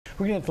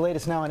We're getting the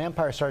latest now on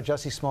Empire star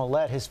Jussie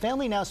Smollett. His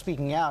family now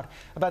speaking out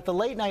about the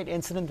late-night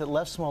incident that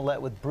left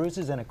Smollett with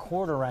bruises and a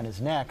cord around his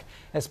neck,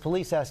 as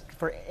police ask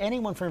for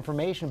anyone for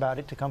information about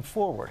it to come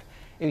forward.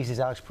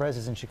 ABC's Alex Perez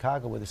is in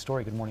Chicago with a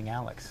story. Good morning,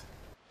 Alex.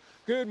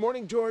 Good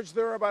morning, George.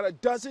 There are about a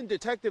dozen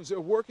detectives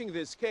working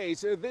this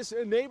case. This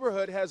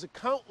neighborhood has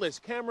countless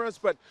cameras,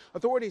 but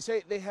authorities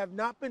say they have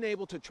not been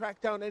able to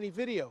track down any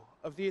video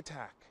of the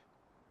attack.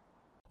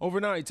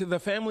 Overnight, the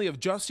family of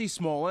Jussie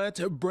Smollett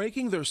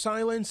breaking their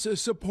silence,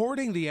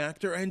 supporting the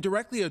actor, and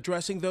directly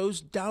addressing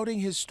those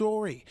doubting his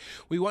story.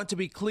 We want to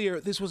be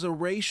clear, this was a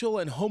racial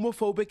and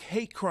homophobic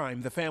hate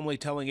crime, the family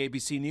telling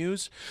ABC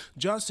News.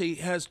 Jussie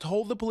has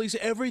told the police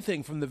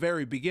everything from the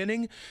very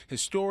beginning.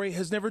 His story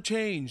has never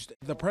changed.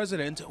 The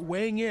president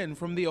weighing in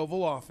from the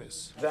Oval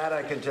Office. That,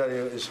 I can tell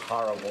you, is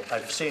horrible.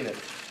 I've seen it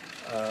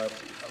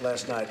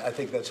last night. I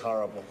think that's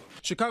horrible.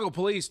 Chicago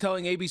police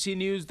telling ABC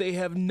News they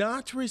have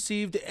not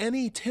received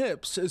any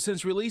tips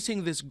since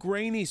releasing this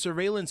grainy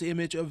surveillance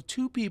image of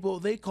two people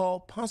they call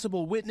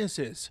possible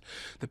witnesses.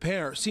 The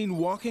pair seen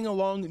walking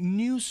along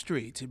New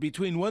Street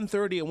between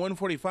 1:30 and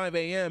 1:45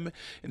 a.m.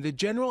 in the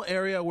general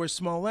area where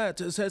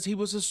Smollett says he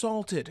was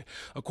assaulted.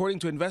 According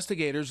to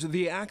investigators,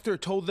 the actor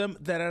told them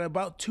that at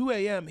about 2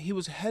 a.m. he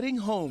was heading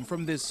home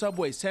from this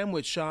Subway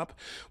sandwich shop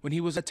when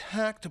he was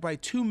attacked by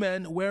two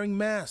men wearing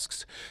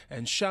masks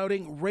and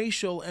shouting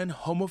racial and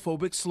homophobic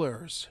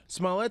slurs.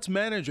 Smollett's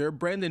manager,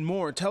 Brandon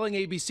Moore, telling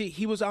ABC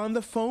he was on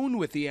the phone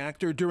with the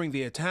actor during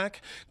the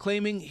attack,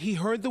 claiming he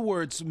heard the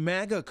words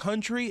MAGA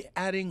country,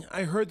 adding,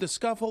 "I heard the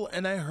scuffle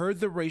and I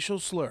heard the racial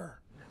slur."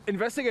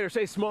 Investigators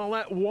say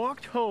Smollett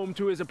walked home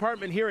to his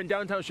apartment here in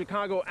downtown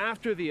Chicago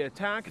after the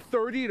attack.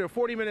 30 to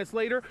 40 minutes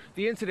later,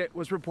 the incident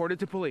was reported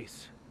to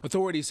police.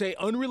 Authorities say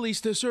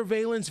unreleased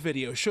surveillance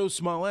video shows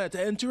Smollett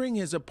entering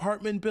his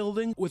apartment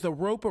building with a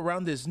rope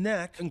around his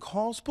neck and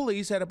calls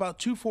police at about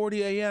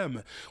 2:40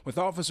 a.m., with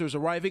officers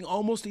arriving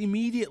almost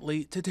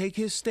immediately to take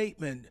his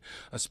statement.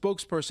 A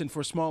spokesperson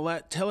for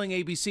Smollett telling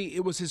ABC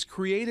it was his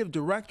creative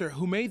director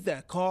who made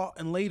that call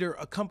and later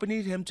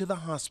accompanied him to the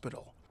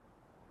hospital.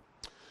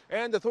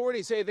 And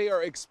authorities say they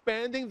are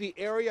expanding the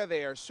area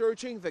they are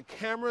searching, the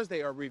cameras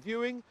they are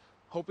reviewing,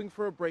 hoping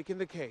for a break in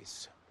the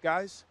case.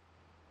 Guys?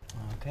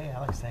 Okay,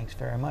 Alex, thanks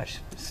very much.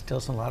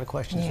 Still a lot of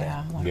questions there.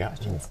 Yeah, a lot of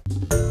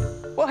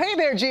questions. Well, hey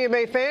there,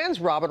 GMA fans.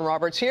 Robin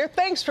Roberts here.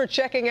 Thanks for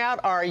checking out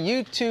our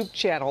YouTube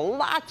channel.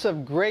 Lots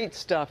of great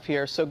stuff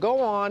here. So go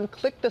on,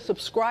 click the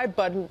subscribe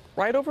button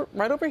right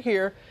over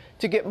here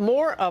to get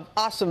more of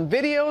awesome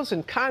videos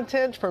and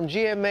content from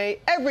GMA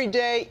every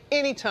day,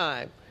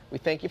 anytime. We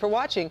thank you for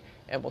watching,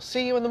 and we'll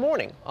see you in the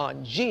morning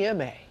on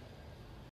GMA.